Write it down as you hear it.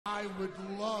I would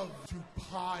love to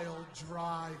pile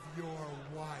drive your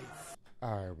wife.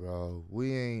 All right, bro.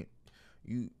 We ain't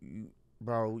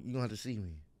bro. You gonna have to see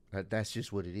me. That's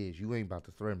just what it is. You ain't about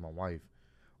to threaten my wife.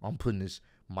 I'm putting this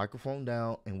microphone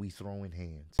down and we throwing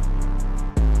hands.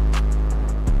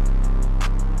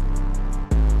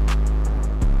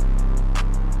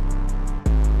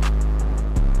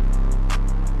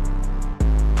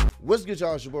 What's good,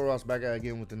 y'all? It's your boy Ross back out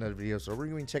again with another video. So we're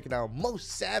going to be checking out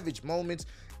most savage moments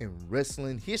in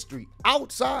wrestling history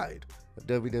outside of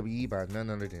WWE by none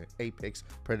other than Apex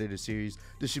Predator series.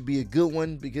 This should be a good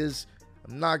one because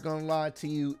I'm not going to lie to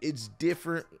you, it's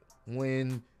different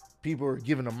when people are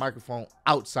given a microphone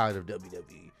outside of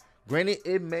WWE. Granted,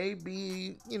 it may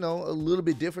be, a little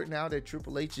bit different now that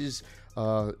Triple H is,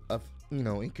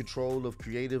 in control of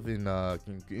creative and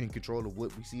in control of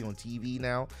what we see on TV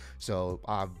now. So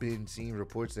I've been seeing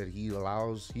reports that he's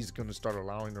going to start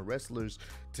allowing the wrestlers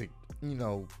to,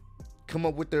 come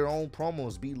up with their own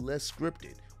promos, be less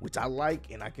scripted, which I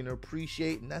like and I can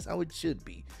appreciate, and that's how it should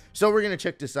be. So we're going to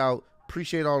check this out.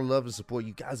 Appreciate all the love and support.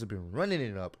 You guys have been running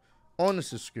it up on the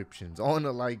subscriptions, on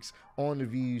the likes, on the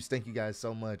views. Thank you guys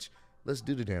so much. Let's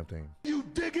do the damn thing. You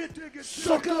dig it,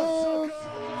 sucker!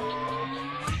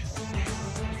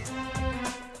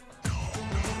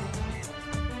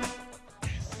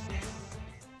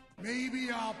 Maybe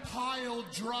I'll pile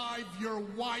drive your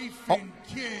wife and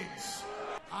kids.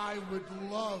 I would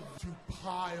love to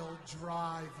pile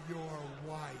drive your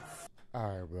wife.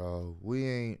 All right, bro. We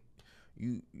ain't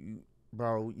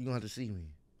bro. You gonna have to see me.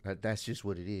 That's just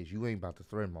what it is. You ain't about to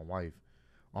threaten my wife.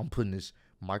 I'm putting this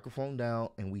microphone down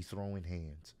and we throwing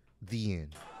hands. The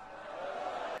end.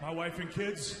 My wife and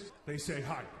kids, they say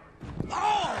hi.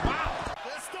 Oh, wow.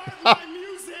 Let's start my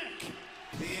music.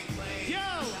 Yo.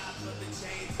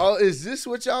 Oh, is this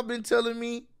what y'all been telling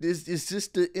me? Is this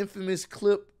the infamous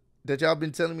clip that y'all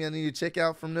been telling me I need to check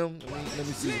out from them? Let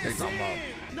me see what they talking about.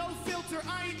 No filter,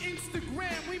 I ain't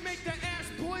Instagram. We make the ass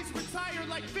boys retire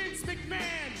like Vince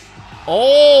McMahon.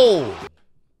 Oh,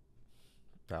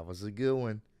 that was a good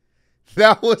one.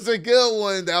 That was a good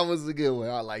one. That was a good one.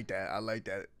 I like that. I like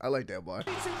that. I like that, boy.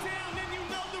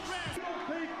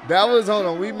 That was, hold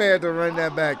on. We may have to run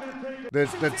that back.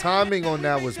 The timing on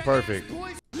that was perfect.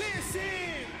 Listen,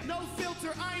 no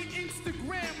filter, I ain't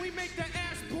Instagram. We make the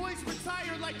ass boys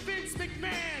retire like Vince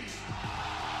McMahon.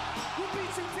 We'll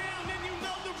beat you down and you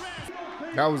know the rest.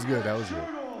 That was good. That was good.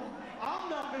 I'm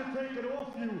not going to take it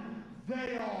off you.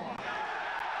 They are.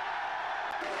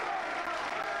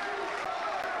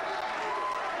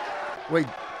 Wait.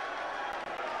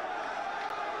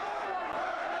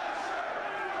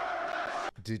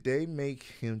 Did they make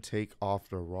him take off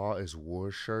the Raw is War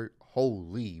shirt?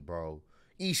 Holy, bro.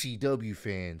 ECW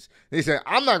fans. They said,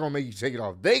 I'm not going to make you take it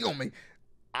off. They going to make...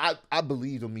 I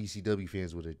believe them ECW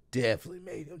fans would have definitely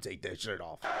made him take that shirt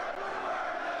off.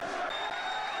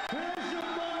 Here's your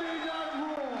Monday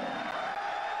Night Raw.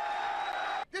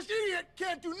 This idiot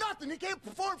can't do nothing. He can't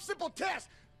perform simple tasks.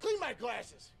 Clean my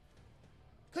glasses.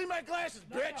 Clean my glasses,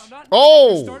 bitch.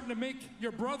 Oh! You're starting to make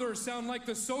your brother sound like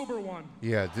the sober one.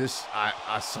 Yeah,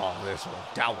 I saw this one.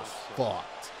 That was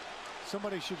fucked.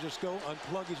 Somebody should just go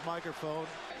unplug his microphone.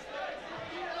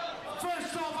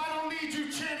 First off, I don't need you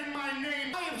chanting my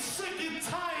name. I am sick and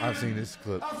tired I've seen this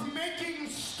clip. of making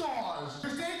stars.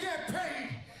 Because they get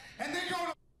paid and they go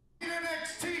to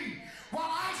NXT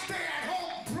while I stay at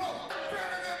home broke.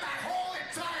 Better than that whole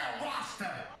entire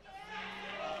roster.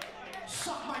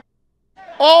 Suck my...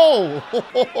 Oh!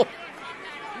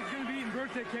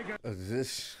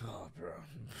 Bro.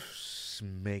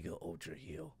 Mega ultra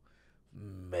heel.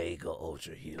 Mega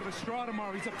ultra heel. The straw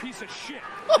tomorrow, he's a piece of shit.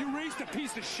 You raised a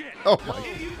piece of shit. Oh my.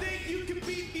 If you think you can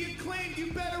beat the Acclaimed,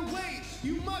 you better wait.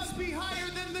 You must be higher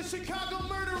than the Chicago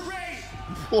murder rate.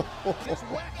 This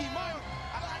wacky mother.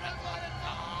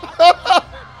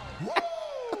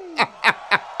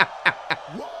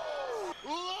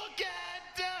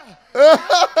 Look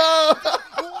at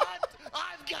what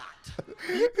I've got.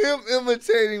 Him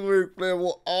imitating Ric Flair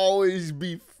will always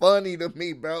be funny to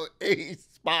me, bro. He's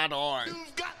spot on.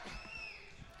 You've got...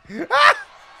 to be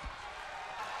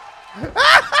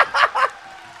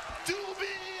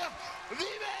the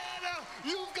man.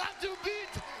 You've got to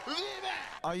beat the man.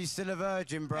 Are you still a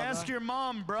virgin, brother? Ask your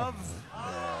mom, bruv.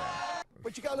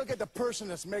 But you gotta look at the person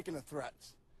that's making the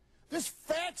threats. This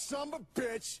fat son of a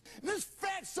bitch, this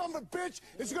fat son of a bitch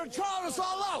is gonna try us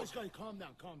all out. Calm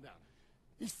down, calm down.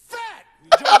 He's fat.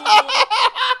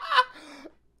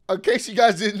 In case you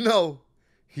guys didn't know,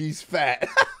 he's fat.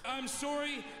 I'm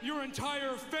sorry, your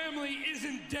entire family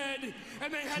isn't dead,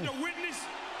 and they had to witness...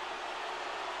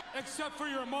 Except for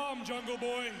your mom, Jungle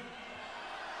Boy.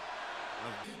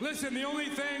 Listen, the only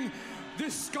thing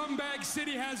this scumbag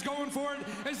city has going for it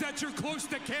is that you're close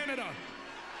to Canada.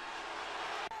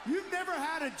 You've never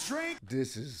had a drink.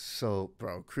 This is so,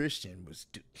 bro. Christian was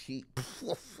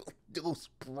those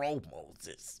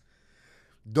promos.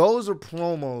 Those are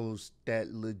promos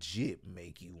that legit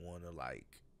make you want to like,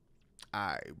 all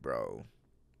right, bro.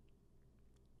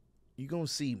 You gonna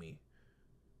see me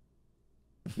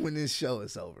when this show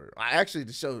is over. Actually,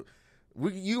 the show,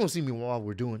 you gonna see me while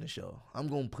we're doing the show. I'm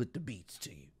gonna put the beats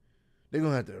to you. They're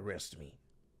gonna have to arrest me.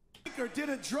 Or did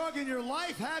a drug in your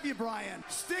life, have you, Brian?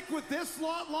 Stick with this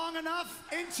lot long enough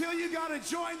until you gotta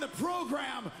join the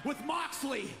program with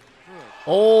Moxley.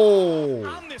 Oh.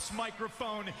 On this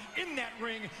microphone, in that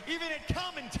ring, even at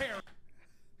commentary.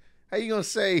 How you gonna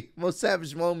say most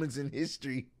savage moments in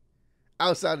history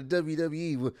outside of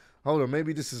WWE? Hold on,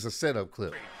 maybe this is a setup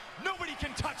clip. Nobody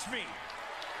can touch me.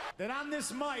 Then on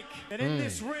this mic and in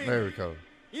this ring, There we go.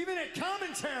 even at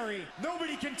commentary,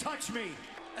 nobody can touch me.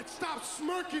 And stop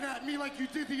smirking at me like you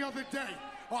did the other day,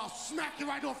 or I'll smack you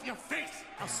right off your face.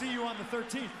 I'll see you on the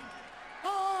 13th.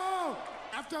 Oh!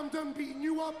 After I'm done beating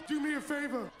you up, do me a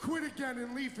favor. Quit again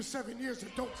and leave for 7 years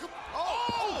and don't come.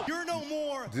 Oh! You're no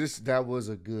more. That was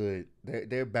a good.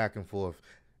 Their back and forth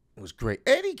was great.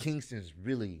 Eddie Kingston's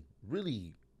really,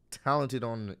 really talented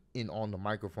on the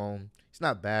microphone. He's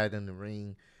not bad in the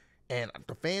ring, and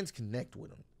the fans connect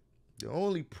with him. The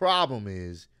only problem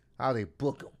is how they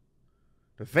book him.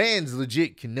 The fans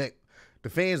legit connect. The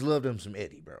fans love them some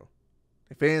Eddie, bro.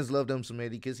 The fans love them some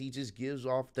Eddie because he just gives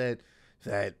off that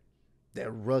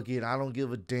rugged, I don't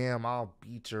give a damn, I'll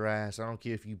beat your ass. I don't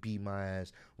care if you beat my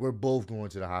ass. We're both going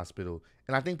to the hospital.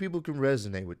 And I think people can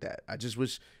resonate with that. I just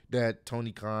wish that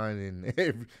Tony Khan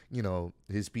and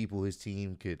his people, his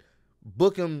team could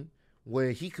book him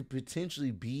where he could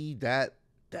potentially be that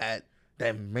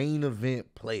main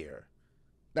event player.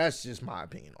 That's just my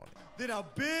opinion on it. Then a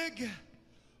big,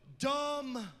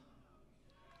 dumb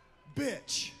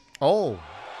bitch. Oh.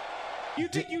 You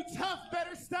think you tough?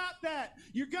 Better stop that.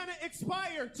 You're gonna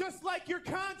expire just like your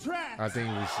contract. I think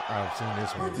I've seen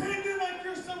this one. Pretending like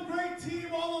you're some great team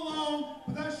all alone,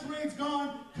 but that charade's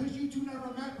gone because you two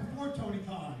never met before Tony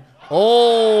Khan.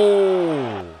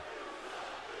 Oh.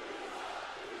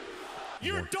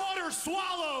 Your daughter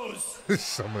swallows.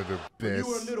 Some of the When best.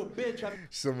 you were a little bitch,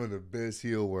 Some of the best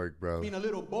heel work, bro. being a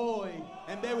little boy,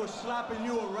 and they were slapping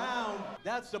you around.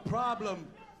 That's the problem.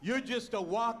 You're just a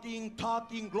walking,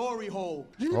 talking glory hole.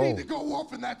 You need to go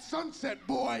off in that sunset,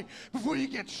 boy, before you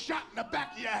get shot in the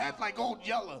back of your head like Old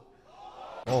Yeller.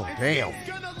 Oh, damn.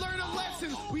 Gonna learn a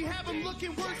lesson. We have him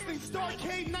looking worse than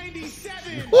Starcade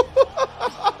 97. Now,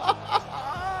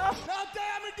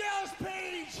 damn it, Dallas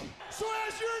Page. So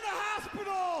as you're in the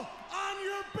hospital, on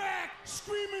your back,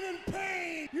 screaming in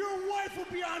pain, your wife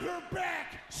will be on her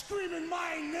back, screaming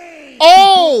my name.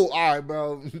 Oh! All right,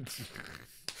 bro.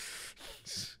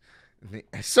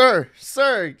 Sir,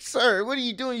 what are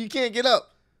you doing? You can't get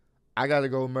up. I got to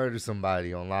go murder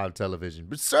somebody on live television.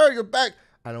 But, sir, you're back.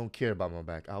 I don't care about my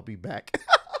back. I'll be back.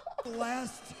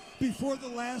 Before the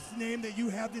last name that you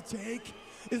have to take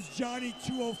is Johnny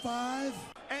 205.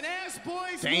 And ass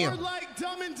boys, Damn. more like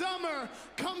Dumb and Dumber.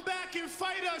 Come back and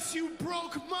fight us, you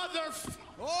broke mother.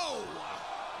 Oh!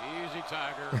 Easy,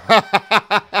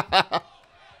 Tiger.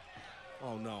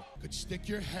 Oh, no. Could stick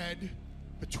your head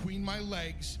between my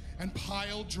legs and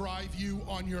pile drive you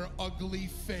on your ugly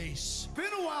face. Been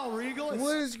a while, Regal.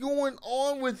 What is going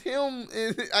on with him?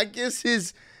 I guess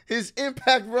his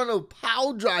Impact run of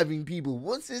pile driving people.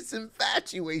 What's his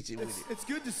infatuation with it? It's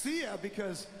good to see you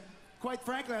because, quite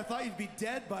frankly, I thought you'd be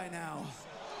dead by now.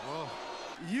 Whoa.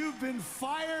 You've been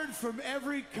fired from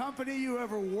every company you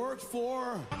ever worked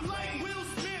for. I'm like Will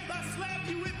Smith, I slapped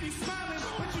you if you smiling,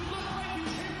 but you look like you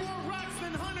hit more rocks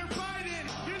than Hunter Biden.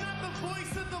 You're not the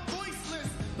voice of the voiceless.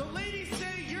 The ladies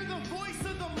say you're the voice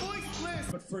of the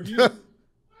voiceless. But for you.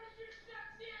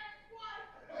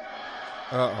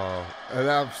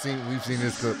 And we've seen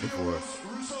this clip before.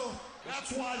 Russo,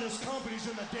 that's why this company's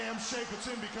in the damn shape it's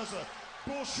in, because of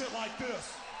bullshit like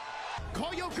this.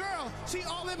 Call your girl. She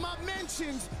all in my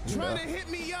mentions. Trying to hit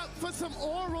me up for some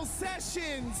oral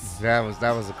sessions. That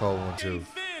was a cold one too.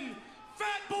 Finn,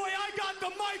 fat boy, I got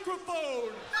the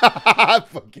microphone. I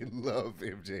fucking love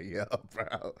MJF,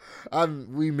 bro.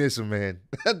 We miss him, man.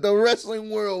 The wrestling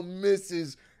world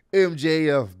misses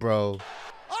MJF, bro.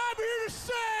 I'm here to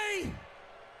say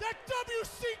that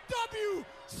WCW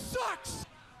sucks.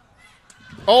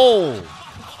 Oh.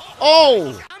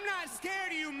 I'm not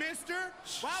scared of you, mister.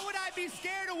 Why would I be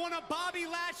scared of one of Bobby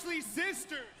Lashley's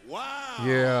sisters? Wow.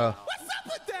 Yeah. What's up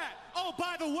with that? Oh,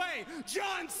 by the way,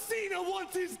 John Cena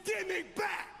wants his gimmick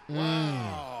back.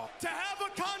 Wow. To have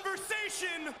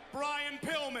Brian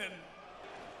Pillman.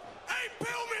 Hey,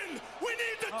 Pillman, we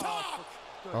need to talk.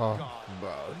 Oh,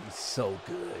 bro, he's so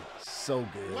good. So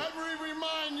good. Let me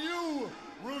remind you,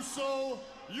 Russo,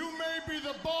 you may be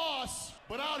the boss,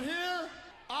 but out here,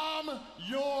 I'm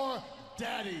your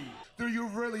daddy. Do you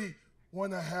really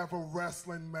want to have a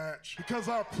wrestling match? Because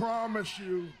I promise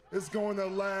you, it's going to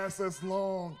last as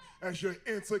long as your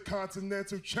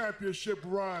Intercontinental Championship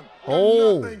run.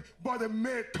 Oh. Nothing but a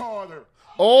mid-carder.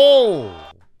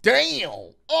 Oh,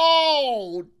 damn.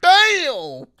 Oh,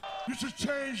 damn. You should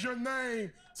change your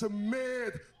name to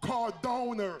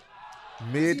Mid-Cardona.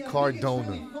 Mid-Cardona. It's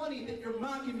really funny that you're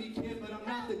mocking me, kid, but I'm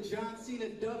not the John Cena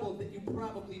double that you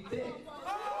probably think.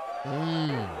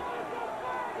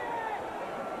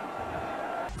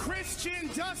 Christian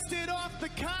dusted off the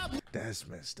cob. That's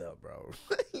messed up, bro.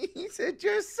 He said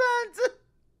your son's.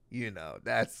 You know,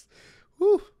 that's.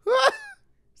 Whew.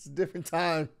 It's a different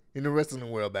time in the wrestling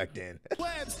world back then.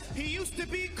 He used to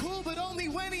be cool, but only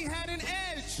when he had an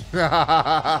edge.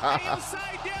 Hey, yo,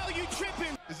 Seidel, you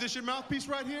tripping. Is this your mouthpiece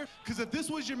right here? Because if this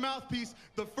was your mouthpiece,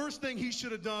 the first thing he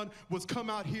should have done was come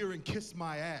out here and kiss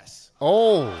my ass.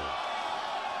 Oh.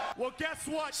 Well, guess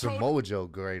what, Samoa Joe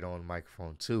great on the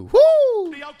microphone, too.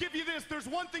 Woo! I'll give you this. There's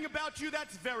one thing about you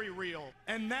that's very real,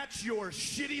 and that's your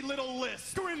shitty little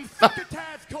list. You're in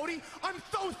Taz, Cody. I'm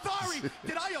so sorry.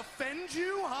 Did I offend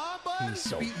you, huh, bud? He's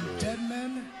so Beating good. dead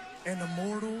men and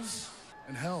immortals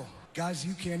and hell, guys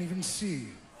you can't even see.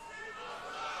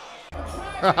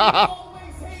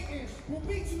 Always hating. We'll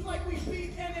beat you like we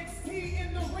beat NXT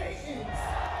in the ratings.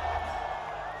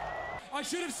 I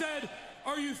should have said,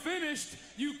 are you finished,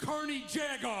 you carny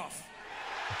jagoff?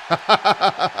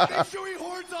 Make sure he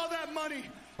hoards all that money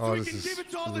so Oh, we this can is give it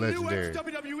to all the legendary. new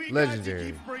ex-WWE Legendary. guys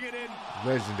he keeps bringing in.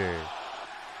 Legendary.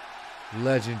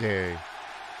 Legendary.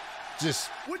 Just.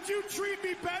 Would you treat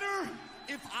me better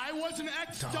if I was an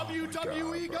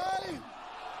ex-WWE guy?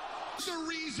 The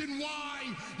reason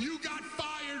why you got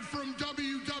fired from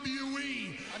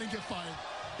WWE. I didn't get fired.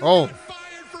 You Oh. got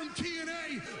fired from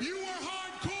TNA. You were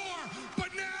hardcore, but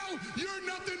now you're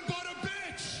nothing but a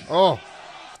bitch. Oh.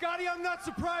 Scotty, I'm not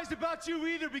surprised about you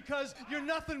either because you're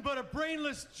nothing but a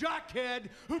brainless jockhead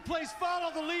who plays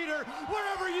follow the leader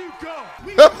wherever you go.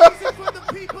 We got reason for the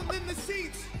people in the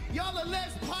seats. Y'all are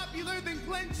less popular than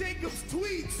Glenn Jacobs'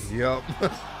 tweets. Yep.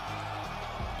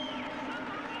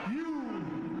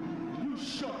 You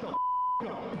shut the up.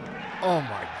 Oh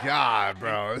my God,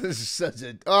 bro. This is such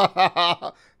a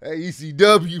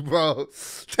ECW, bro.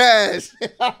 Taz.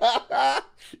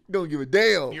 Don't give a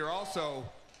damn. You're also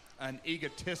an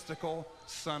egotistical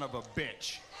son of a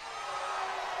bitch.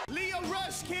 Leo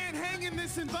Rush can't hang in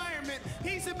this environment.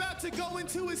 He's about to go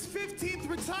into his 15th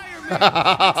retirement.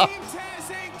 Team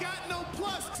Taz ain't got no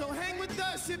plus, so hang with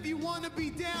us if you want to be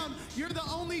down. You're the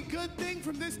only good thing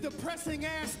from this depressing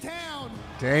ass town.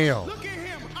 Damn. Look at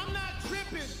him, I'm not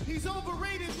tripping. He's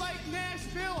overrated like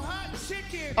Nashville hot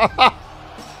chicken.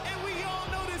 And we all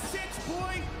know the sitch,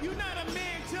 boy. You're not a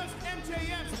man, just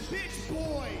MJF's bitch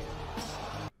boy.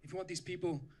 If you want these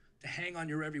people to hang on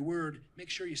your every word, make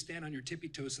sure you stand on your tippy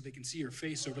toes so they can see your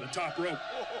face over the top rope.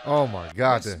 Oh my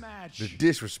God. This The match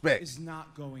disrespect. is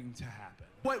not going to happen.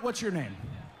 What's your name?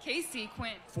 Casey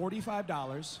Quinn.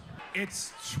 $45.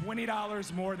 It's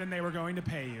 $20 more than they were going to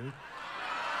pay you.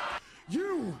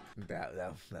 You, That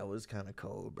was kind of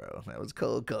cold, bro. That was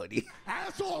cold, Cody.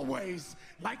 as always,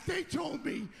 like they told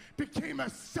me, became a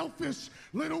selfish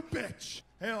little bitch.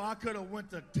 Hell, I could have went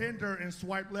to Tinder and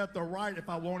swiped left or right if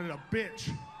I wanted a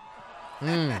bitch.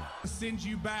 Send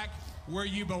you back where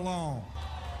you belong,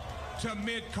 to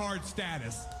mid-card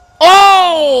status.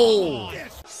 Oh!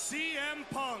 CM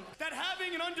Punk, that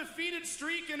having an undefeated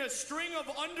streak in a string of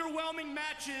underwhelming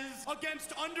matches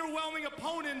against underwhelming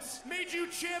opponents made you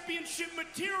championship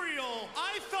material.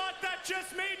 I thought that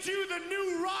just made you the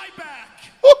new Ryback.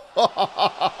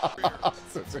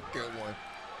 Such a good one.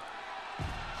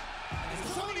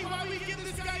 Tony, why we give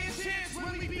this guy a chance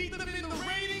when we beat them in the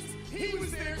ratings? He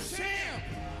was their champ.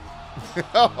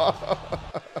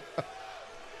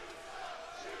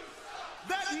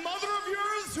 That mother of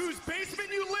yours, whose basement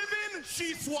you live in,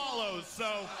 she swallows,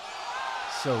 so.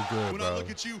 So good, When I bro. look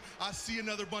at you, I see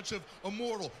another bunch of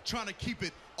immortal trying to keep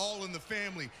it all in the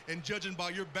family. And judging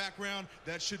by your background,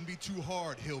 that shouldn't be too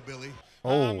hard, hillbilly.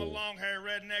 I'm a Oh. long-haired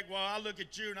redneck while I look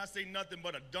at you and I see nothing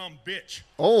but a dumb bitch.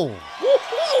 Oh.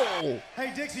 Woo-hoo.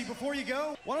 Hey, Dixie, before you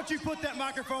go, why don't you put that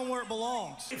microphone where it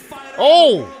belongs?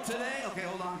 Oh. Today, okay,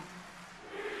 hold on.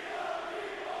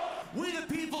 We the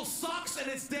people sucks and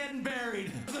it's dead and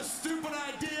buried. The stupid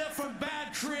idea from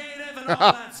bad creative and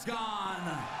all that's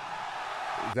gone.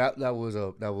 That was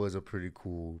a pretty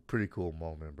cool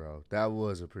moment, bro. That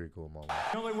was a pretty cool moment.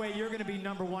 The only way you're gonna be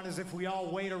 #1 is if we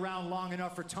all wait around long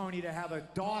enough for Tony to have a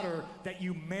daughter that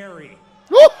you marry.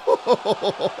 We got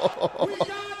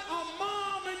a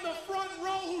mom in the front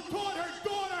row who taught her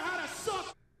daughter how to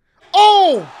suck.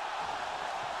 Oh!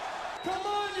 Come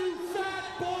on, you fat,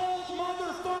 bald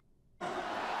motherfucker.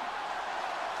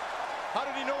 How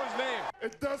did he know his name?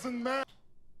 It doesn't matter.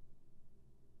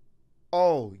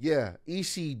 Oh, yeah.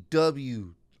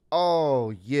 ECW.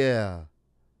 Oh, yeah.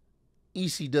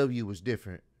 ECW was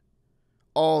different.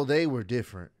 Oh, they were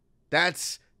different.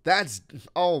 That's,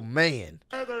 oh, man.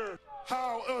 Matter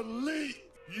how elite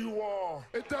you are.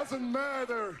 It doesn't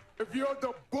matter if you're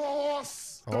the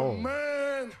boss, the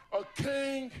man, a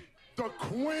king, the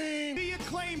queen. The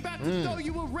Acclaim about to throw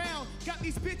you around. Got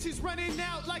these bitches running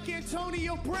out like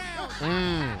Antonio Brown.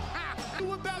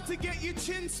 You about to get your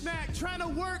chin smacked. Trying to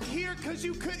work here because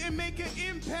you couldn't make an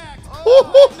impact.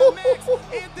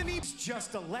 Anthony's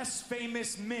just a less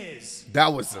famous Miz.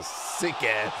 That was a sick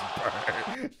ass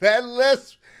burn.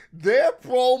 Their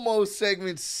promo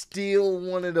segment's still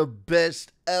one of the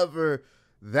best ever.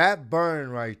 That burn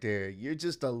right there. You're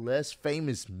just a less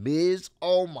famous Miz.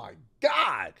 Oh my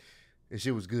God. That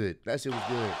shit was good. That shit was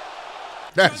good.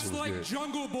 That shit was like good.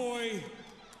 Jungle Boy,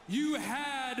 you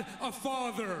had a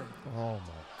father. Oh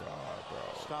my God, bro.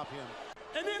 Stop him.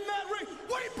 And in that ring,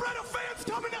 Wade Brenner fans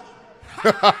coming up.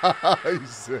 He's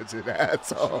such an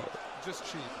asshole. Just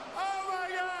cheap. Oh my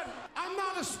God. I'm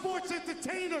not a sports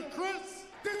entertainer, Chris.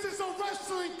 This is a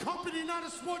wrestling company, not a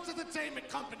sports entertainment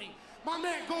company. My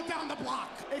man, go down the block.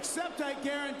 Except I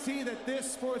guarantee that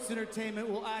this sports entertainment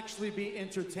will actually be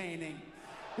entertaining.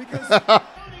 Because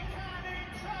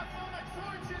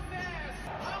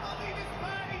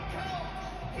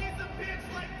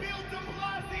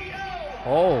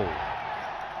Oh.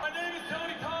 My name is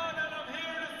Tony Khan, and I'm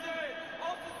here to say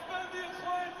I'll suspend the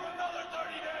Acclaim for another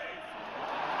 30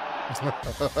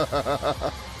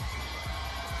 days.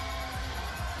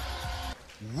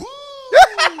 Woo!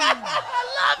 I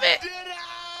love it. Did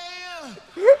I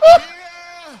hear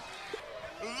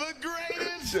the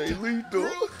greatest Jay Lethal.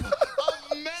 group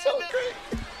of men?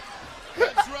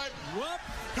 That's right.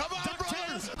 Come on,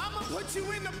 brothers. I'ma put you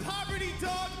into poverty,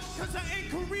 dog, because I ain't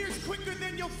careers quicker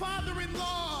than your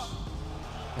father-in-law.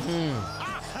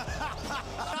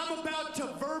 I'm about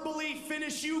to verbally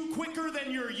finish you quicker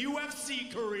than your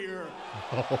UFC career.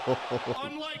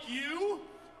 Unlike you,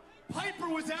 Piper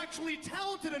was actually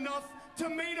talented enough to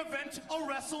main event a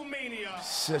WrestleMania.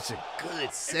 Such a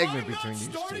good segment between these If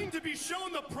I'm not starting two. to be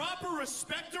shown the proper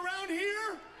respect around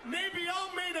here, maybe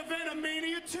I'll main event a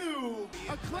Mania too.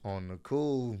 On the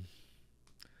cool,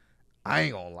 I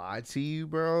ain't gonna lie to you,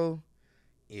 bro.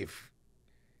 If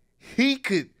he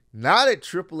could, now that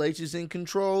Triple H is in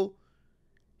control,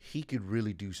 he could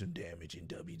really do some damage in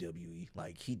WWE.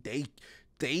 Like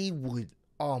they would.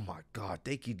 Oh my God,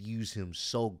 they could use him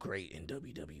so great in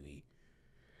WWE.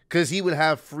 Because he would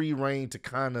have free reign to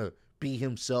kind of be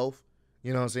himself.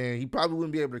 You know what I'm saying? He probably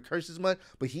wouldn't be able to curse as much,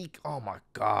 but oh my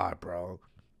God, bro.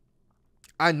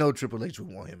 I know Triple H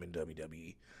would want him in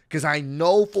WWE. Because I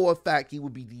know for a fact he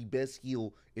would be the best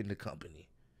heel in the company.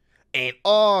 And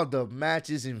all the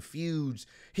matches and feuds,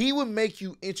 he would make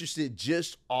you interested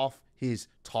just off his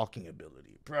talking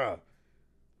ability, bro.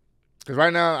 Because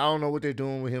right now, I don't know what they're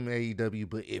doing with him in AEW,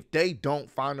 but if they don't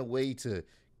find a way to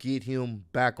get him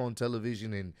back on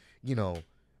television and, you know,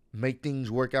 make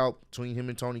things work out between him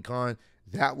and Tony Khan,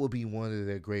 that will be one of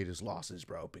their greatest losses,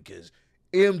 bro. Because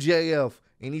MJF,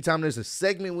 anytime there's a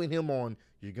segment with him on,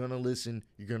 you're going to listen,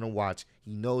 you're going to watch.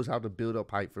 He knows how to build up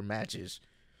hype for matches.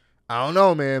 I don't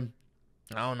know, man.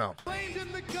 I don't know. Blamed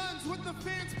in the guns, what the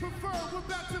fans prefer. We're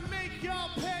about to make y'all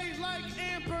pay like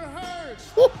Amber Heard.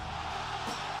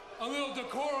 A little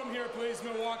decorum here, please,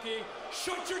 Milwaukee.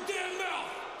 Shut your damn mouth!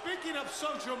 Speaking of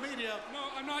social media, No,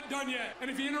 I'm not done yet. And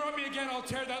if you interrupt me again, I'll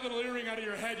tear that little earring out of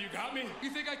your head. You got me? You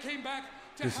think I came back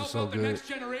to This is help so out the good. next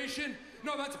generation?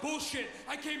 No, that's bullshit.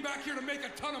 I came back here to make a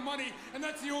ton of money, and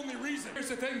that's the only reason. Here's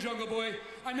the thing, Jungle Boy.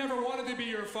 I never wanted to be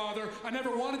your father. I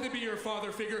never wanted to be your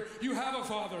father figure. You have a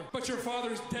father, but your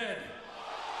father's dead.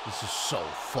 This is so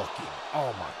fucking,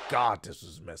 oh my God, this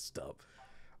was messed up.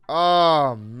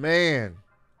 Oh, man.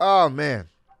 Oh, man.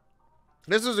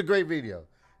 This was a great video.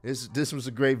 This was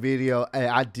a great video.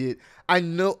 I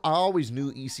always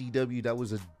knew ECW, that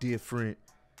was a different,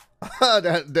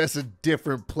 that's a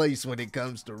different place when it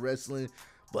comes to wrestling.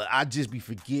 But I just be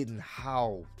forgetting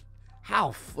how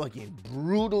fucking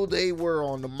brutal they were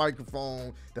on the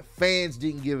microphone. The fans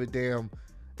didn't give a damn.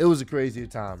 It was a crazier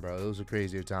time, bro. It was a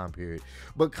crazier time period.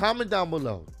 But comment down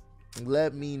below.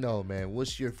 Let me know, man.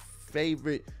 What's your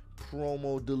favorite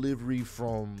promo delivery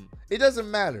from, it doesn't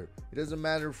matter. It doesn't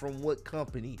matter from what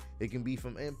company. It can be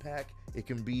from Impact. It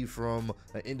can be from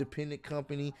an independent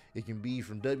company. It can be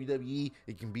from WWE.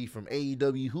 It can be from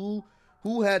AEW.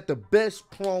 Who had the best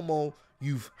promo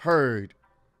you've heard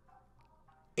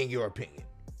in your opinion?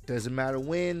 Doesn't matter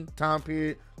when, time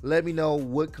period. Let me know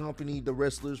what company the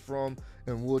wrestler's from,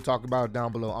 and we'll talk about it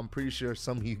down below. I'm pretty sure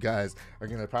some of you guys are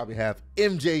going to probably have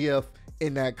MJF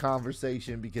in that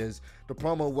conversation because the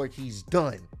promo work he's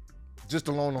done just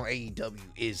alone on AEW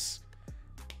is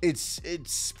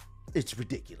it's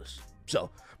ridiculous.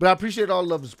 So, but I appreciate all the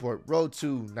love and support. Road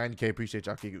to 90K. Appreciate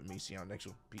y'all kicking with me. See y'all next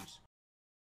one. Peace.